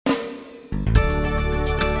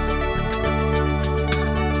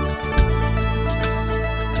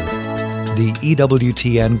the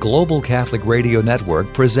EWTN Global Catholic Radio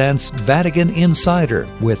Network presents Vatican Insider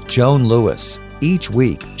with Joan Lewis. Each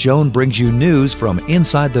week, Joan brings you news from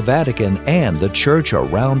inside the Vatican and the Church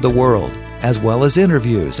around the world, as well as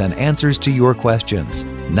interviews and answers to your questions.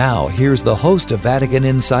 Now, here's the host of Vatican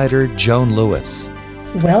Insider, Joan Lewis.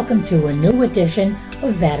 Welcome to a new edition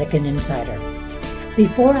of Vatican Insider.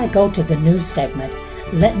 Before I go to the news segment,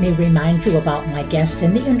 let me remind you about my guest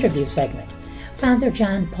in the interview segment, Father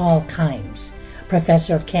John Paul Kimes,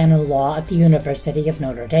 professor of canon law at the University of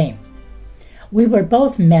Notre Dame. We were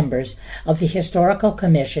both members of the Historical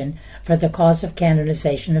Commission for the Cause of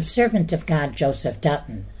Canonization of Servant of God Joseph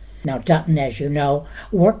Dutton. Now, Dutton, as you know,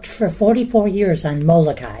 worked for 44 years on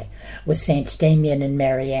Molokai with Saints Damien and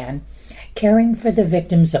Marianne, caring for the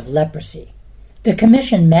victims of leprosy. The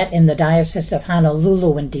commission met in the Diocese of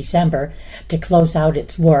Honolulu in December to close out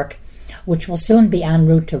its work, which will soon be en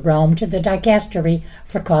route to Rome to the Dicastery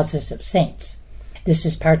for Causes of Saints. This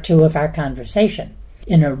is part 2 of our conversation.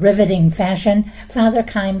 In a riveting fashion, Father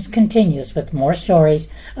Kimes continues with more stories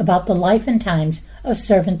about the life and times of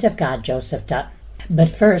Servant of God Joseph Dutton. But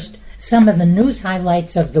first, some of the news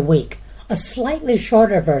highlights of the week, a slightly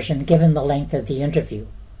shorter version given the length of the interview.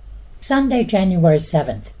 Sunday, January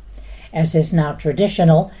 7th. As is now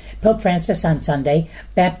traditional, Pope Francis on Sunday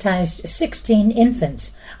baptized 16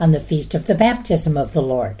 infants on the Feast of the Baptism of the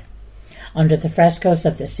Lord. Under the frescoes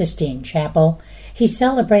of the Sistine Chapel, he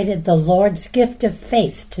celebrated the Lord's gift of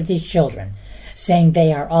faith to these children, saying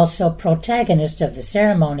they are also protagonists of the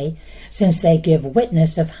ceremony since they give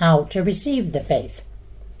witness of how to receive the faith.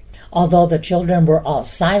 Although the children were all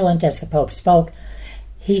silent as the Pope spoke,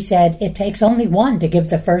 he said it takes only one to give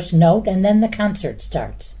the first note and then the concert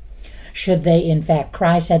starts. Should they in fact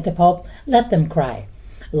cry, said the Pope, let them cry.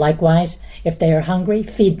 Likewise, if they are hungry,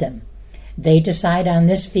 feed them. They decide on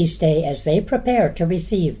this feast day as they prepare to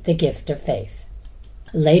receive the gift of faith.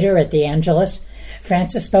 Later at the Angelus,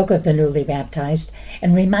 Francis spoke of the newly baptized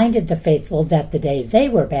and reminded the faithful that the day they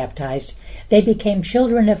were baptized, they became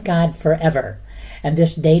children of God forever, and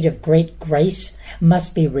this date of great grace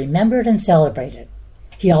must be remembered and celebrated.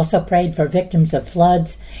 He also prayed for victims of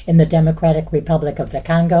floods in the Democratic Republic of the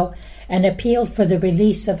Congo and appealed for the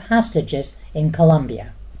release of hostages in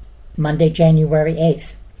Colombia. Monday, January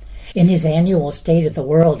 8th. In his annual State of the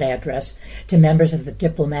World address to members of the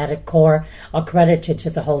diplomatic corps accredited to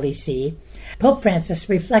the Holy See, Pope Francis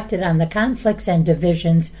reflected on the conflicts and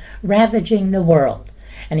divisions ravaging the world,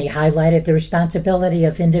 and he highlighted the responsibility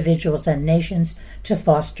of individuals and nations to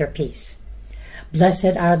foster peace.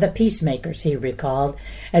 Blessed are the peacemakers, he recalled,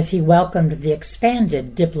 as he welcomed the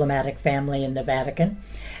expanded diplomatic family in the Vatican,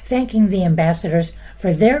 thanking the ambassadors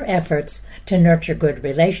for their efforts to nurture good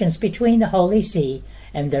relations between the Holy See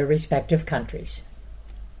and their respective countries.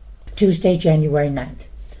 Tuesday, January 9th.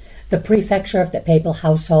 The Prefecture of the Papal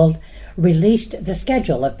Household released the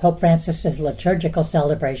schedule of Pope Francis's liturgical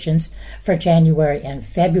celebrations for January and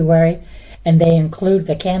February, and they include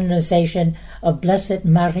the canonization of Blessed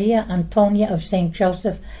Maria Antonia of St.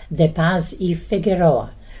 Joseph de Paz y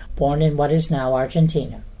Figueroa, born in what is now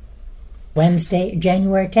Argentina. Wednesday,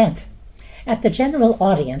 January 10th. At the general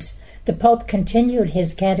audience, the Pope continued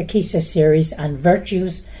his catechesis series on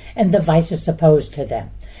virtues and the vices opposed to them,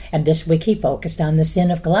 and this week he focused on the sin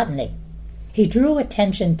of gluttony. He drew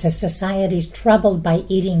attention to societies troubled by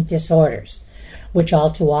eating disorders, which all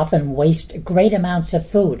too often waste great amounts of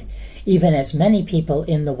food, even as many people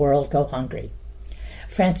in the world go hungry.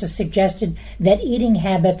 Francis suggested that eating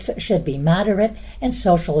habits should be moderate and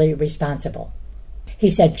socially responsible. He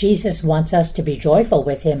said Jesus wants us to be joyful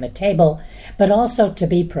with him at table, but also to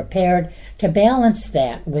be prepared to balance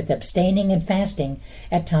that with abstaining and fasting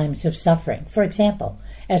at times of suffering, for example,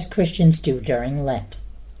 as Christians do during Lent.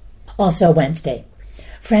 Also Wednesday,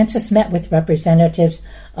 Francis met with representatives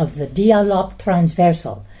of the Dialogue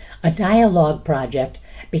Transversal, a dialogue project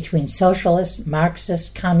between socialists, Marxists,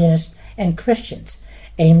 communists, and Christians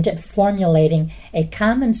aimed at formulating a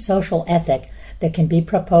common social ethic that can be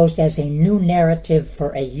proposed as a new narrative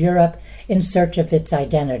for a Europe in search of its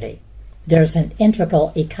identity. There's an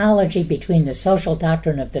integral ecology between the social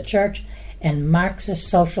doctrine of the Church and Marxist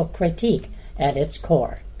social critique at its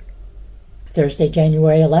core. Thursday,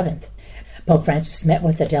 January 11th. Pope Francis met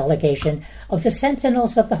with a delegation of the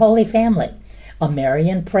Sentinels of the Holy Family, a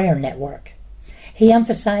Marian prayer network. He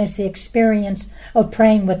emphasized the experience of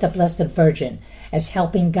praying with the Blessed Virgin as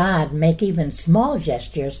helping God make even small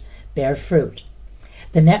gestures bear fruit.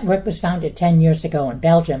 The network was founded 10 years ago in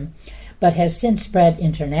Belgium, but has since spread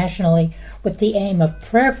internationally with the aim of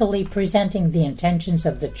prayerfully presenting the intentions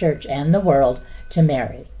of the Church and the world to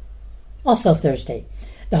Mary. Also Thursday,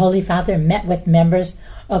 the Holy Father met with members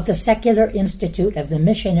of the Secular Institute of the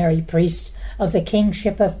Missionary Priests of the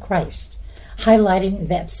Kingship of Christ, highlighting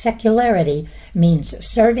that secularity means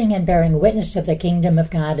serving and bearing witness to the kingdom of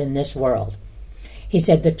God in this world. He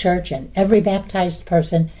said the church and every baptized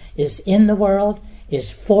person is in the world, is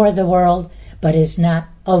for the world, but is not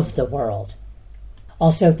of the world.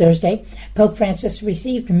 Also Thursday, Pope Francis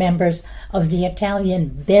received members of the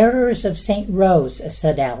Italian Bearers of St. Rose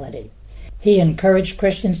sodality. He encouraged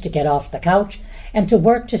Christians to get off the couch and to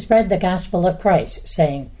work to spread the gospel of Christ,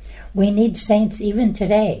 saying, "We need saints even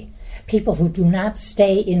today, people who do not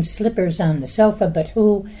stay in slippers on the sofa, but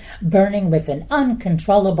who, burning with an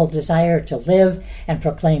uncontrollable desire to live and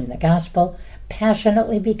proclaim the gospel,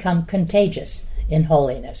 passionately become contagious in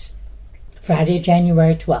holiness." Friday,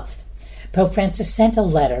 January 12th, Pope Francis sent a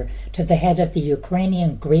letter to the head of the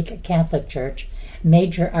Ukrainian Greek Catholic Church,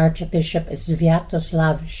 Major Archbishop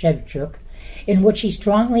Sviatoslav Shevchuk, in which he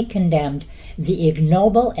strongly condemned the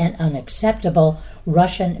ignoble and unacceptable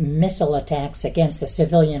Russian missile attacks against the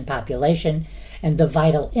civilian population and the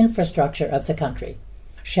vital infrastructure of the country.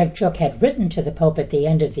 Shevchuk had written to the Pope at the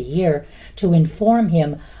end of the year to inform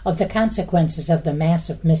him of the consequences of the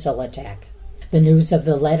massive missile attack. The news of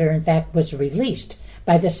the letter, in fact, was released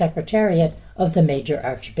by the Secretariat of the Major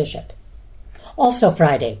Archbishop. Also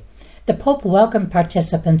Friday, the Pope welcomed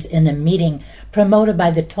participants in a meeting promoted by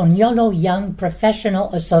the Toniolo Young Professional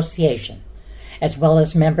Association, as well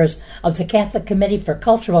as members of the Catholic Committee for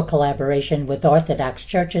Cultural Collaboration with Orthodox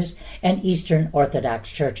Churches and Eastern Orthodox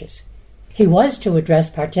Churches. He was to address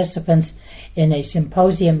participants in a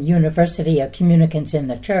symposium, University of Communicants in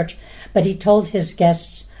the Church, but he told his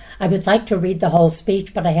guests, "I would like to read the whole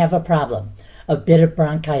speech, but I have a problem, a bit of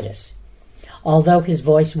bronchitis." Although his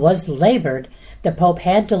voice was labored, the Pope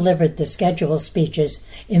had delivered the scheduled speeches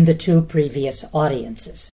in the two previous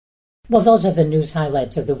audiences. Well, those are the news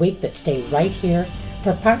highlights of the week, but stay right here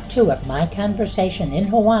for part 2 of my conversation in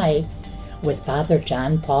Hawaii with Father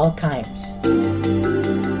John Paul Kimes.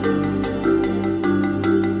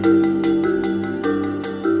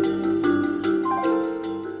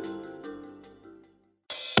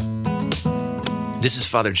 This is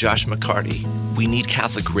Father Josh McCarty. We need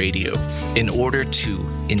Catholic radio in order to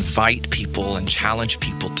invite people and challenge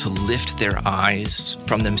people to lift their eyes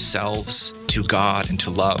from themselves to God and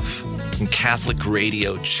to love. And Catholic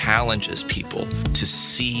radio challenges people to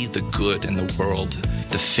see the good in the world,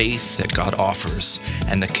 the faith that God offers,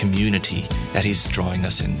 and the community that He's drawing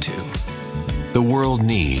us into. The world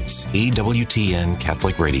needs EWTN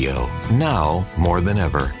Catholic Radio, now more than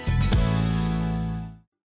ever.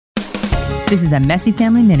 This is a Messy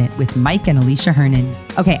Family Minute with Mike and Alicia Hernan.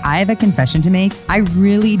 Okay, I have a confession to make. I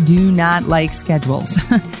really do not like schedules.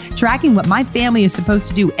 Tracking what my family is supposed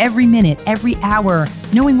to do every minute, every hour,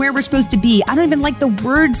 knowing where we're supposed to be. I don't even like the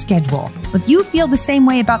word schedule. If you feel the same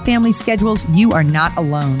way about family schedules, you are not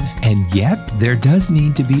alone. And yet, there does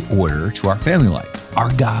need to be order to our family life.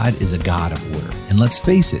 Our God is a God of order. And let's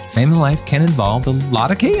face it, family life can involve a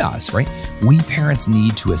lot of chaos, right? We parents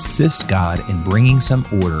need to assist God in bringing some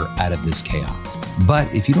order out of this chaos.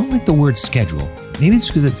 But if you don't like the word schedule, maybe it's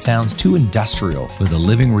because it sounds too industrial for the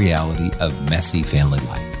living reality of messy family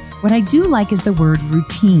life. What I do like is the word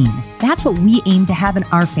routine. That's what we aim to have in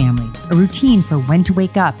our family. A routine for when to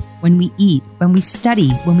wake up, when we eat, when we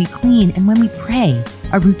study, when we clean, and when we pray.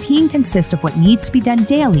 A routine consists of what needs to be done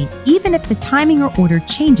daily, even if the timing or order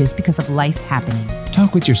changes because of life happening.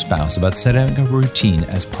 Talk with your spouse about setting a routine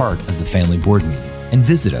as part of the family board meeting and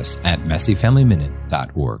visit us at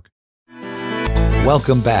messyfamilyminute.org.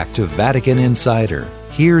 Welcome back to Vatican Insider.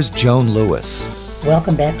 Here's Joan Lewis.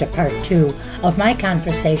 Welcome back to part 2 of my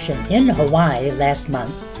conversation in Hawaii last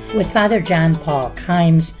month with Father John Paul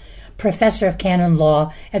Kimes, Professor of Canon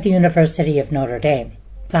Law at the University of Notre Dame.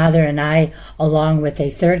 Father and I, along with a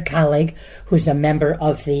third colleague who's a member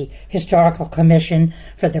of the Historical Commission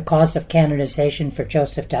for the Cause of Canonization for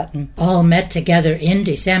Joseph Dutton, all met together in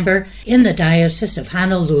December in the Diocese of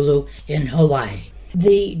Honolulu in Hawaii.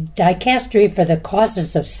 The Dicastery for the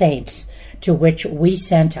Causes of Saints, to which we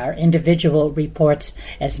sent our individual reports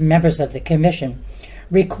as members of the Commission,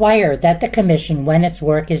 require that the Commission, when its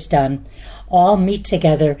work is done, all meet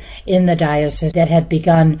together in the diocese that had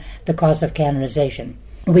begun the cause of canonization.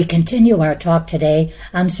 We continue our talk today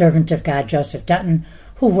on Servant of God Joseph Dutton,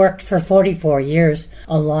 who worked for 44 years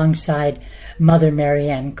alongside Mother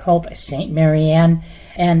Marianne Cope, Saint Marianne,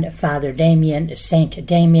 and Father Damien, Saint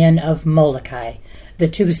Damien of Molokai, the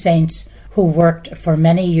two saints who worked for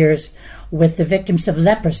many years with the victims of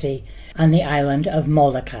leprosy on the island of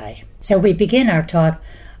Molokai. So we begin our talk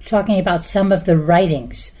talking about some of the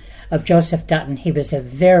writings of Joseph Dutton. He was a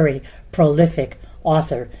very prolific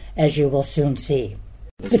author, as you will soon see.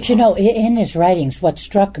 But you know, in his writings, what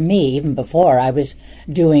struck me, even before I was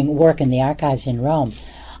doing work in the archives in Rome,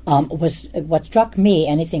 was what struck me,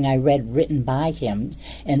 anything I read written by him,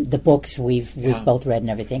 and the books we've both read and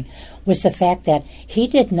everything, was the fact that he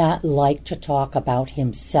did not like to talk about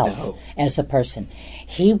himself as a person.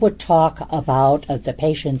 He would talk about the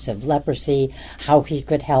patients of leprosy, how he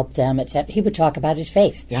could help them, etc. He would talk about his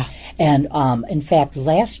faith. Yeah. And in fact,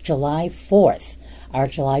 last July 4th, our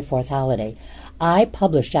July 4th holiday, I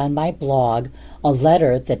published on my blog a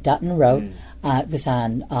letter that Dutton wrote. It was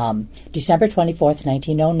on December 24th,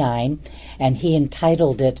 1909, and he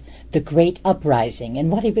entitled it The Great Uprising.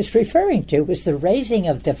 And what he was referring to was the raising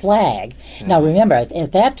of the flag. Now, remember,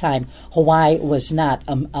 at that time, Hawaii was not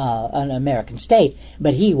an American state,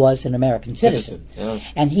 but he was an American citizen.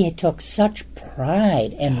 And he took such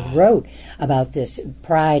pride and wrote about this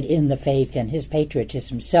pride in the faith and his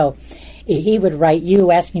patriotism. So he would write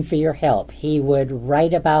you asking for your help. He would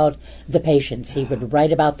write about the patients. He would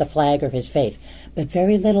write about the flag or his faith, but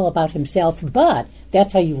very little about himself. But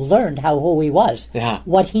that's how you learned who he was,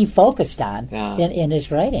 what he focused on in his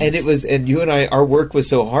writings. And you and I, our work was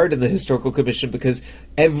so hard in the Historical Commission because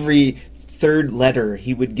every third letter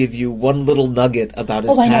he would give you one little nugget about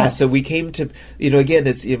his past. So we came to, again,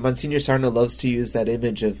 it's Monsignor Sarno loves to use that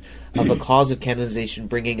image of a cause of canonization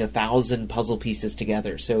bringing 1,000 puzzle pieces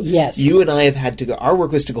together. So you and I have had to go, our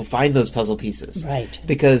work was to go find those puzzle pieces. Right.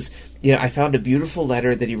 Because, I found a beautiful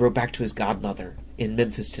letter that he wrote back to his godmother in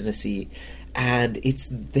Memphis, Tennessee. And it's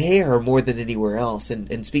there more than anywhere else.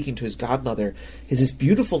 And speaking to his godmother is this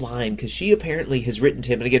beautiful line, because she apparently has written to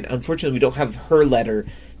him. And again, unfortunately, we don't have her letter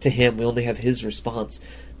to him. We only have his response.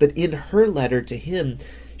 But in her letter to him,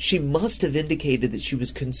 she must have indicated that she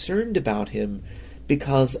was concerned about him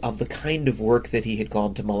because of the kind of work that he had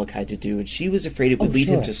gone to Molokai to do. And she was afraid it would lead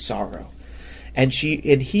him to sorrow. And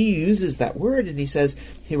he uses that word, and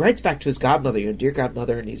he writes back to his godmother, dear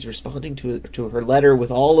godmother, and he's responding to her letter with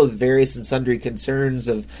all of the various and sundry concerns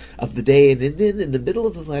of the day. And then in the middle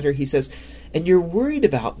of the letter, he says, and you're worried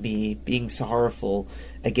about me being sorrowful,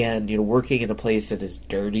 again, working in a place that is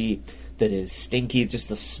dirty, that is stinky, just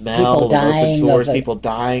the smell of open sores, people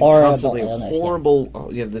dying constantly, horrible,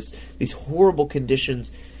 these horrible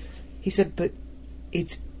conditions. He said, but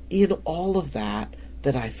it's in all of that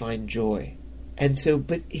I find joy. And so,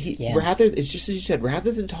 but it's just as you said,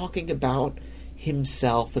 rather than talking about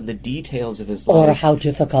himself and the details of his life, or how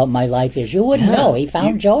difficult my life is, you wouldn't know. He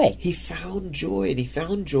found joy. He found joy, and he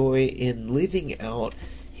found joy in living out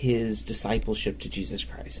his discipleship to Jesus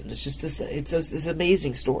Christ. And it's just this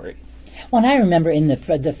amazing story. Well, I remember in the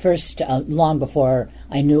first, long before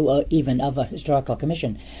I knew even of a historical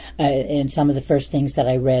commission, and some of the first things that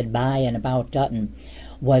I read by and about Dutton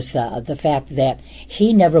was the fact that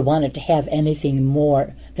he never wanted to have anything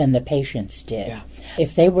more than the patients did. Yeah.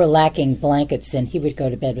 If they were lacking blankets, then he would go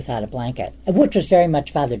to bed without a blanket, which was very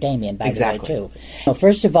much Father Damien, by the way, too. So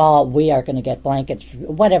first of all, we are going to get blankets,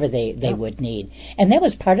 whatever they would need. And that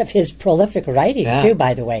was part of his prolific writing, too,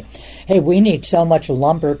 by the way. Hey, we need so much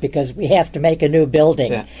lumber because we have to make a new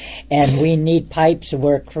building. Yeah. And we need pipes.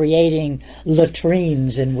 We're creating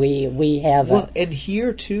latrines, and we have... and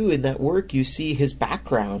here, too, in that work, you see his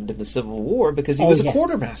background in the Civil War because he was a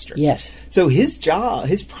quartermaster. Yes. So his job,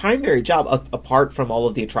 his primary job, apart from all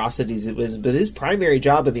of the atrocities but his primary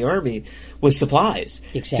job in the army was supplies.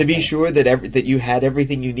 Exactly. To be sure that you had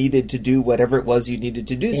everything you needed to do whatever it was you needed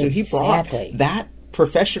to do. So he brought that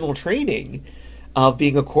professional training of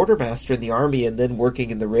being a quartermaster in the army and then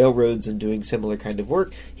working in the railroads and doing similar kind of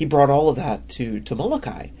work. He brought all of that to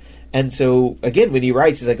Molokai. And so, again, when he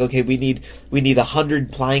writes, he's like, okay, we need 100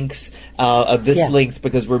 planks of this length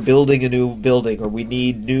because we're building a new building, or we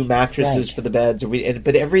need new mattresses for the beds,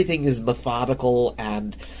 but everything is methodical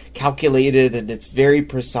and calculated, and it's very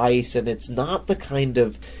precise, and it's not the kind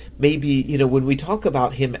of, maybe, when we talk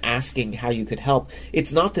about him asking how you could help,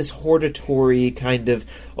 it's not this hortatory kind of,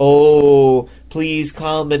 oh, please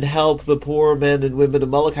come and help the poor men and women of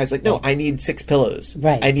Molokai. It's like, no, I need 6 pillows.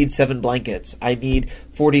 Right. I need 7 blankets. I need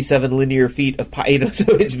 47 linear feet of pie. So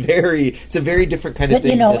it's a very different kind of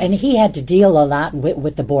thing. And he had to deal a lot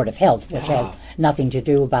with the Board of Health, which has nothing to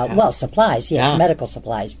do about, supplies, medical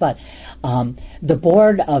supplies. But the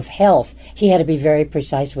Board of Health, he had to be very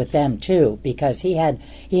precise with them, too, because he had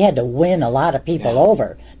to win a lot of people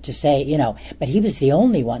over to say, but he was the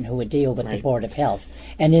only one who would deal with the Board of Health.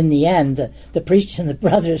 And in the end, the priests and the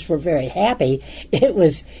brothers were very happy it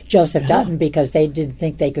was Joseph Dutton because they didn't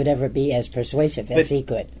think they could ever be as persuasive as he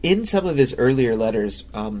could. In some of his earlier letters,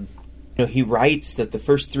 he writes that the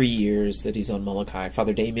first 3 years that he's on Molokai,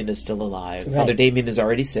 Father Damien is still alive. Right. Father Damien is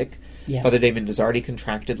already sick. Yeah. Father Damien has already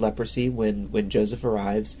contracted leprosy when Joseph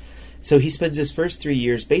arrives. So he spends his first 3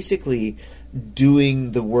 years basically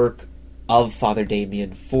doing the work of Father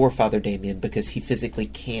Damien for Father Damien because he physically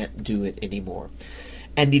can't do it anymore.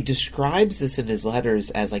 And he describes this in his letters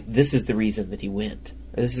as like, this is the reason that he went.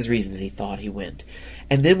 Or this is the reason that he thought he went.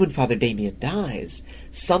 And then when Father Damien dies,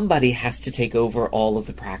 somebody has to take over all of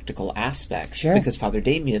the practical aspects. Sure. Because Father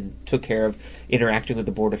Damien took care of interacting with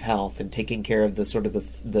the Board of Health and taking care of the sort of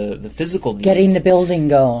the physical needs. Getting the building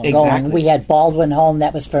going. Exactly. We had Baldwin Home,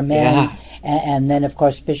 that was for men. Yeah. And then, of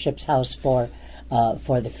course, Bishop's House for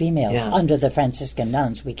the females. Yeah. Under the Franciscan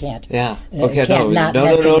nuns, we can't. Yeah. Okay. Can't not No.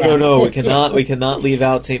 mention that. We cannot leave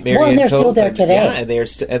out St. Marianne Cope. Well, and they're still there today. Yeah, and they're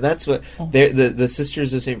and that's what the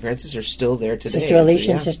sisters of St. Francis are still there today. Sister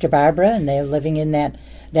Alicia and Sister Barbara, and they're living in that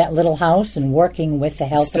little house and working with the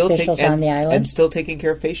health officials on the island. And still taking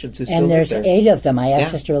care of patients who still and live there's there. 8 of them. I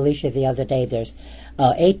asked Sister Alicia the other day, there's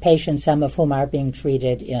 8 patients, some of whom are being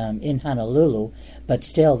treated in Honolulu, but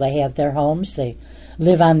still they have their homes. They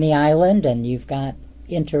live on the island, and you've got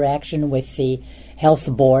interaction with the health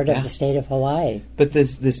board of the state of Hawaii. But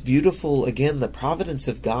this beautiful, again, the providence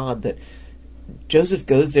of God, that Joseph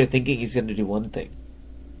goes there thinking he's going to do one thing.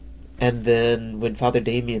 And then when Father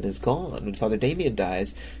Damien is gone, when Father Damien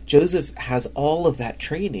dies, Joseph has all of that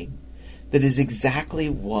training that is exactly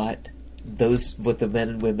what the men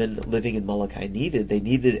and women living in Molokai needed. They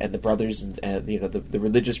needed, and the brothers, and the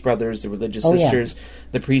religious brothers, the religious sisters,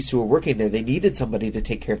 the priests who were working there, they needed somebody to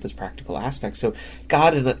take care of this practical aspect. So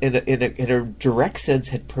God, in a direct sense,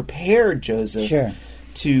 had prepared Joseph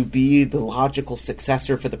to be the logical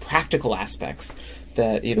successor for the practical aspects.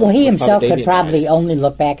 That, well, he himself could probably only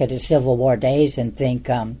look back at his Civil War days and think,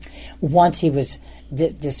 once he was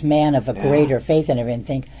this man of a greater faith and everything,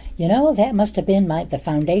 think, that must have been the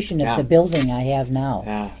foundation of the building I have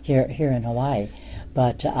now here in Hawaii.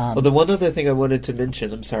 But the one other thing I wanted to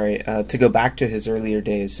mention, I'm sorry, to go back to his earlier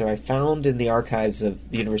days. So I found in the archives of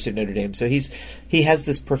the University of Notre Dame. So he has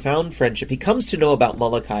this profound friendship. He comes to know about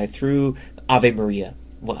Molokai through Ave Maria,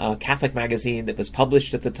 a Catholic magazine that was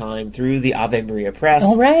published at the time through the Ave Maria Press,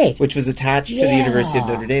 which was attached to the University of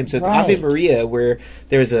Notre Dame. So it's Ave Maria, where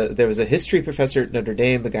there was a history professor at Notre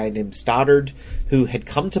Dame, a guy named Stoddard, who had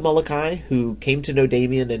come to Molokai, who came to know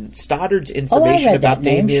Damien, and Stoddard's information about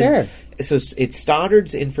Damien. So it's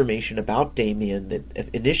Stoddard's information about Damien that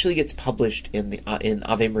initially gets published in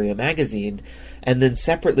Ave Maria magazine, and then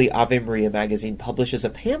separately Ave Maria magazine publishes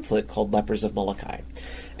a pamphlet called Lepers of Molokai.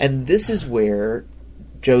 And this is where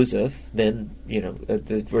Joseph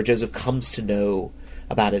where Joseph comes to know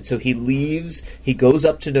about it. So he leaves, he goes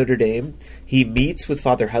up to Notre Dame, he meets with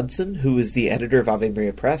Father Hudson, who is the editor of Ave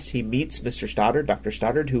Maria Press, he meets Mr. Stoddard, Dr.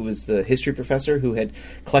 Stoddard, who was the history professor who had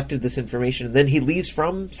collected this information, and then he leaves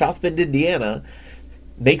from South Bend, Indiana,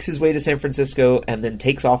 makes his way to San Francisco, and then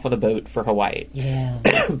takes off on a boat for Hawaii. Yeah.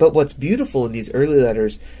 But what's beautiful in these early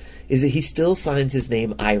letters is that he still signs his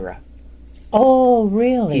name Ira. Oh,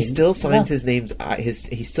 really? He still signs his name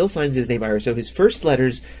Ira. So his first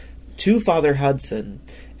letters to Father Hudson,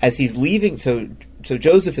 as he's leaving, so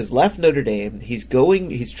Joseph has left Notre Dame. He's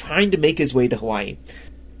trying to make his way to Hawaii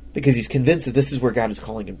because he's convinced that this is where God is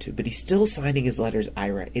calling him to. But he's still signing his letters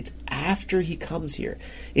Ira. It's after he comes here.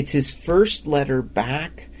 It's his first letter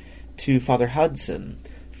back to Father Hudson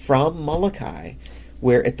from Molokai,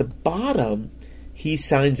 where at the bottom he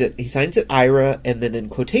signs it Ira, and then in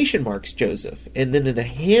quotation marks Joseph, and then in a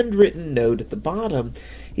handwritten note at the bottom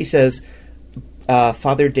he says,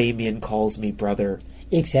 Father Damien calls me brother.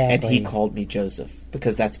 Exactly. And he called me Joseph,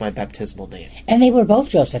 because that's my baptismal name. And they were both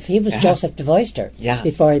Joseph. He was Joseph de Voister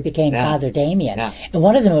before he became Father Damien. Yeah. And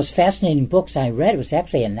one of the most fascinating books I read, was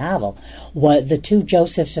actually a novel, was The Two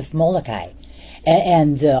Josephs of Molokai.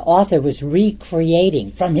 And the author was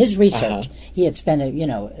recreating, from his research, he had spent a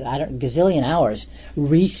gazillion hours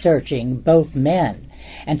researching both men.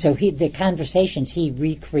 And so the conversations he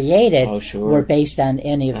recreated were based on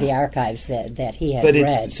any of the archives that he had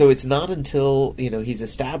read. So it's not until he's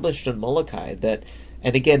established on Molokai that,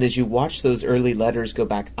 and again, as you watch those early letters go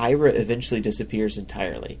back, Ira eventually disappears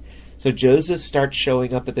entirely. So Joseph starts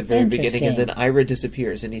showing up at the very beginning, and then Ira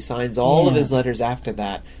disappears, and he signs all of his letters after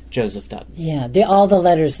that, Joseph Dutton. Yeah, all the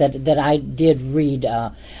letters that I did read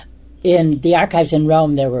in the archives in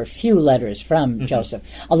Rome, there were a few letters from Joseph.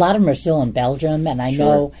 A lot of them are still in Belgium, and I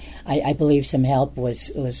know, I believe some help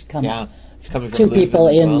was coming. Coming from two people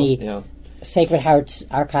in Sacred Heart's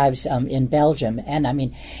archives in Belgium. And I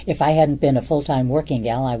mean, if I hadn't been a full-time working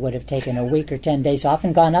gal, I would have taken a week or 10 days off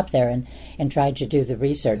and gone up there and tried to do the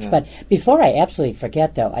research. But before I absolutely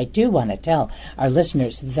forget, though, I do want to tell our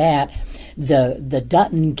listeners that the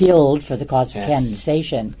Dutton Guild for the Cause of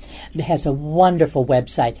Canonization has a wonderful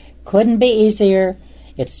website. Couldn't be easier.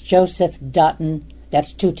 It's Joseph Dutton,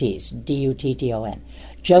 that's 2 T's, D-U-T-T-O-N,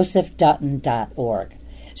 josephdutton.org.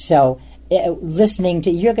 So listening to,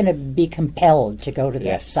 you're going to be compelled to go to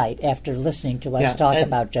that site after listening to us talk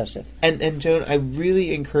about Joseph. And Joan, I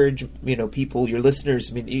really encourage, people, your listeners,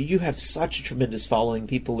 I mean, you have such a tremendous following.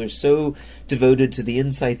 People are so devoted to the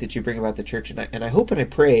insight that you bring about the church, and I hope and I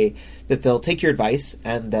pray that they'll take your advice,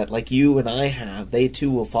 and that, like you and I have, they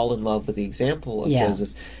too will fall in love with the example of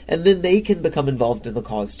Joseph, and then they can become involved in the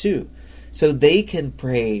cause too. So they can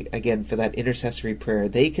pray, again, for that intercessory prayer.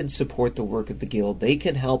 They can support the work of the Guild. They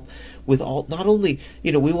can help with all, not only,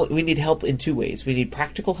 we need help in 2 ways. We need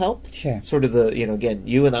practical help. Sure. Sort of the, again,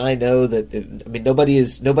 you and I know that, nobody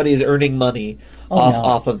is earning money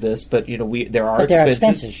off of this, but, there are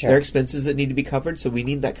expenses. Sure. There are expenses that need to be covered, so we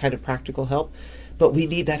need that kind of practical help. But we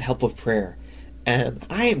need that help of prayer. And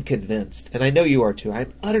I am convinced, and I know you are too,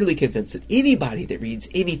 I'm utterly convinced that anybody that reads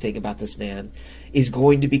anything about this man is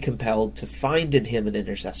going to be compelled to find in him an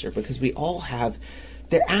intercessor, because we all have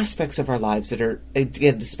there are aspects of our lives that are,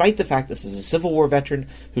 again, despite the fact this is a Civil War veteran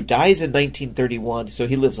who dies in 1931, so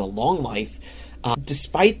he lives a long life,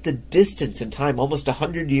 despite the distance in time, almost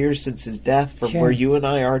 100 years since his death from where you and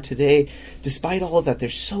I are today, despite all of that,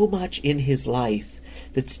 there's so much in his life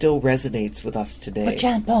that still resonates with us today. But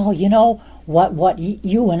John Paul, what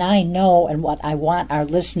you and I know, and what I want our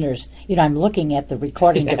listeners, I'm looking at the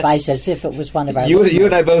recording device as if it was one of our listeners. You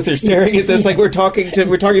and I both are staring at this like we're talking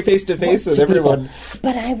face to face with everyone. People.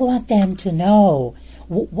 But I want them to know,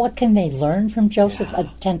 what can they learn from Joseph?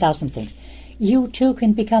 10,000 things. You too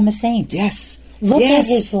can become a saint. Yes. Look at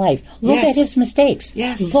his life. Look at his mistakes.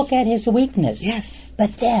 Yes. Look at his weakness. Yes.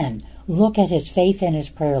 But then look at his faith and his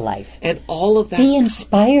prayer life. And all of that. Be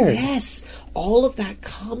inspired. Yes. All of that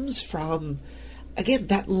comes from, again,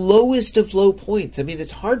 that lowest of low points. I mean,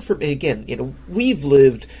 it's hard for me. Again, we've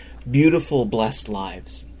lived beautiful, blessed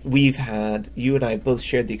lives. We've had, you and I both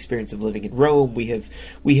shared the experience of living in Rome. We've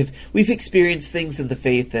experienced things in the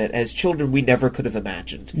faith that as children we never could have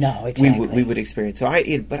imagined. No, exactly. We would experience. So I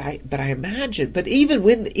imagine, but even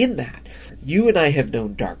when in that, you and I have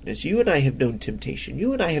known darkness. You and I have known temptation.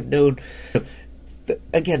 You and I have known,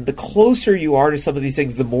 again, the closer you are to some of these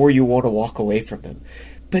things, the more you want to walk away from them.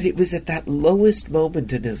 But it was at that lowest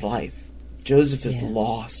moment in his life. Joseph is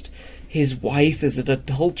lost. His wife is an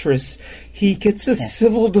adulteress. He gets a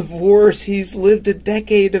civil divorce. He's lived a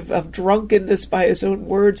decade of drunkenness by his own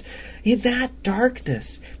words. In that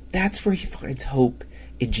darkness, that's where he finds hope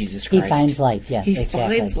in Jesus Christ. He finds light, He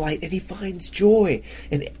finds light, and he finds joy.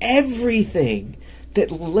 And everything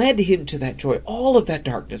that led him to that joy, all of that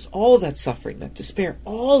darkness, all of that suffering, that despair,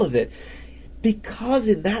 all of it, because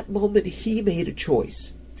in that moment he made a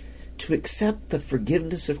choice to accept the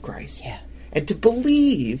forgiveness of Christ. Yeah. And to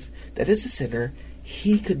believe that as a sinner,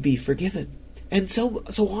 he could be forgiven. And so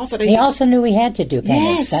often he also knew he had to do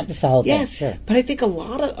penance. That was the whole thing. Yes, sure. But I think a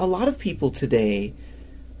lot of people today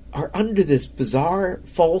are under this bizarre,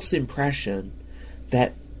 false impression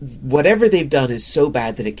that whatever they've done is so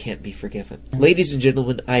bad that it can't be forgiven. Ladies and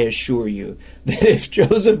gentlemen, I assure you that if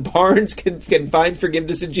Joseph Barnes can find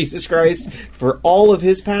forgiveness in Jesus Christ for all of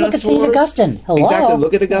his past look at St. Augustine. Hello. Exactly.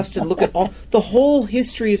 Look at Augustine. Look at all. The whole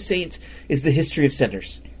history of saints is the history of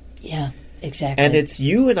sinners. Yeah, exactly. And it's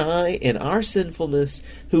you and I in our sinfulness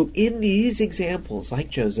who, in these examples, like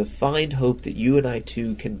Joseph, find hope that you and I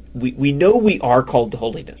too can. We know we are called to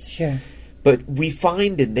holiness. Sure. But we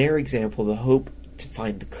find in their example the hope to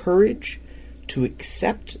find the courage to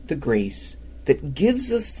accept the grace that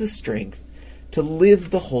gives us the strength to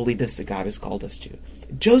live the holiness that God has called us to.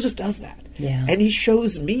 Joseph does that. Yeah. And he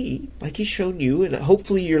shows me, like he's shown you, and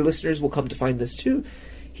hopefully your listeners will come to find this too,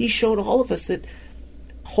 he's shown all of us that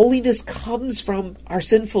holiness comes from our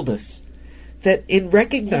sinfulness. That in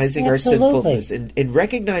recognizing our sinfulness, in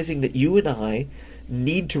recognizing that you and I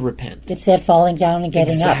need to repent. It's that falling down and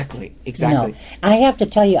getting up. Exactly. I have to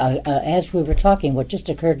tell you, as we were talking, what just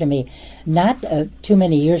occurred to me, not too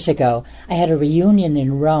many years ago, I had a reunion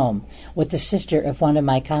in Rome with the sister of one of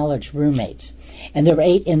my college roommates. And there were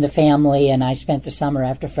 8 in the family, and I spent the summer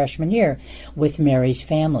after freshman year with Mary's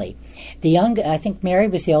family. I think Mary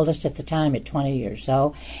was the oldest at the time at 20 years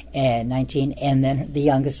old, and 19, and then the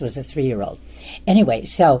youngest was a 3-year-old. Anyway,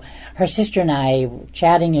 so her sister and I were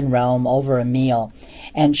chatting in Rome over a meal,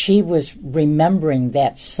 and she was remembering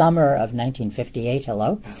that summer of 1958,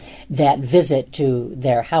 that visit to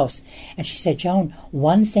their house. And she said, Joan,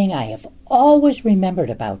 one thing I have always remembered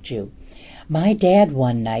about you. My dad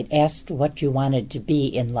one night asked what you wanted to be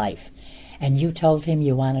in life, and you told him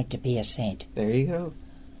you wanted to be a saint. There you go.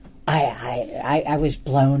 I was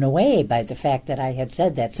blown away by the fact that I had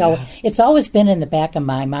said that. So It's always been in the back of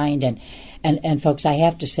my mind. And folks, I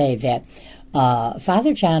have to say that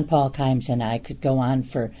Father John Paul Kimes and I could go on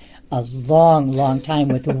for a long, long time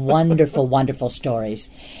with wonderful, wonderful stories.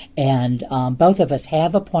 And both of us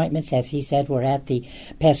have appointments. As he said, we're at the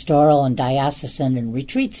Pastoral and Diocesan and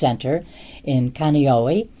Retreat Center in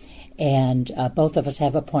Kaneohe. And both of us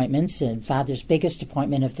have appointments, and Father's biggest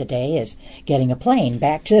appointment of the day is getting a plane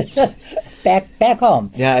back to back home.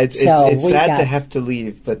 Yeah, it's sad to have to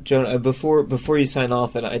leave. But Joan, before you sign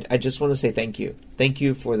off, and I just want to say thank you. Thank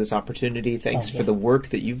you for this opportunity. Thanks for the work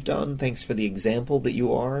that you've done. Thanks for the example that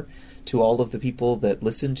you are to all of the people that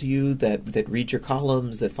listen to you, that read your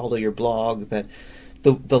columns, that follow your blog, that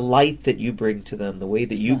the light that you bring to them, the way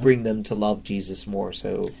that you bring them to love Jesus more.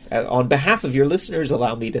 So on behalf of your listeners,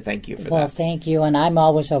 allow me to thank you for that. Well, thank you. And I'm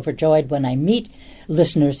always overjoyed when I meet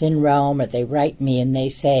listeners in Rome, or they write me and they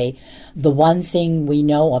say, the one thing we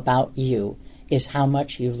know about you is how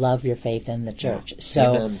much you love your faith in the church.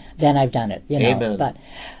 So Amen. Then I've done it. Amen. But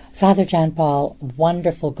Father John Paul,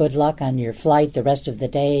 wonderful good luck on your flight the rest of the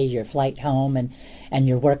day, your flight home, and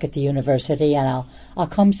your work at the university, and I'll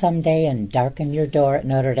come someday and darken your door at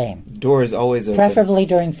Notre Dame. Door is always open. Preferably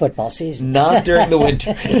during football season. Not during the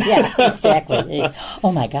winter. Yeah, exactly.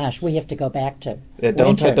 Oh my gosh, we have to go back to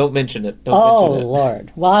winter. Don't mention it. Don't mention it.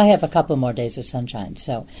 Lord. Well, I have a couple more days of sunshine.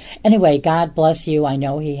 So anyway, God bless you. I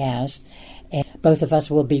know he has. And both of us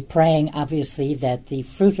will be praying, obviously, that the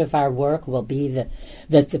fruit of our work will be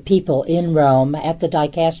that the people in Rome at the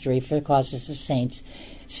Dicastery for the Causes of Saints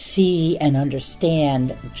see and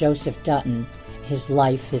understand Joseph Dutton, his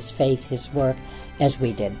life, his faith, his work, as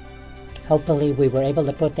we did. Hopefully we were able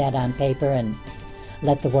to put that on paper and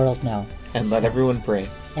let the world know. And let everyone pray.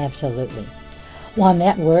 Absolutely. Well, on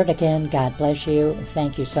that word, again, God bless you.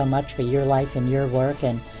 Thank you so much for your life and your work.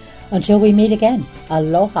 And until we meet again,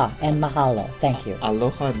 aloha and mahalo. Thank you.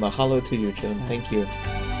 Aloha and mahalo to you, Joan. Thank you.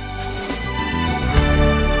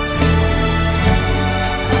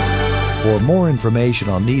 For more information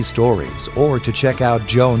on these stories, or to check out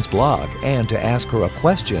Joan's blog and to ask her a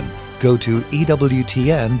question, go to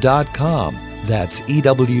EWTN.com. That's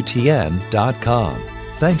EWTN.com.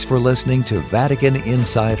 Thanks for listening to Vatican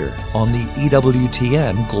Insider on the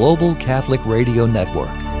EWTN Global Catholic Radio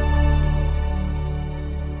Network.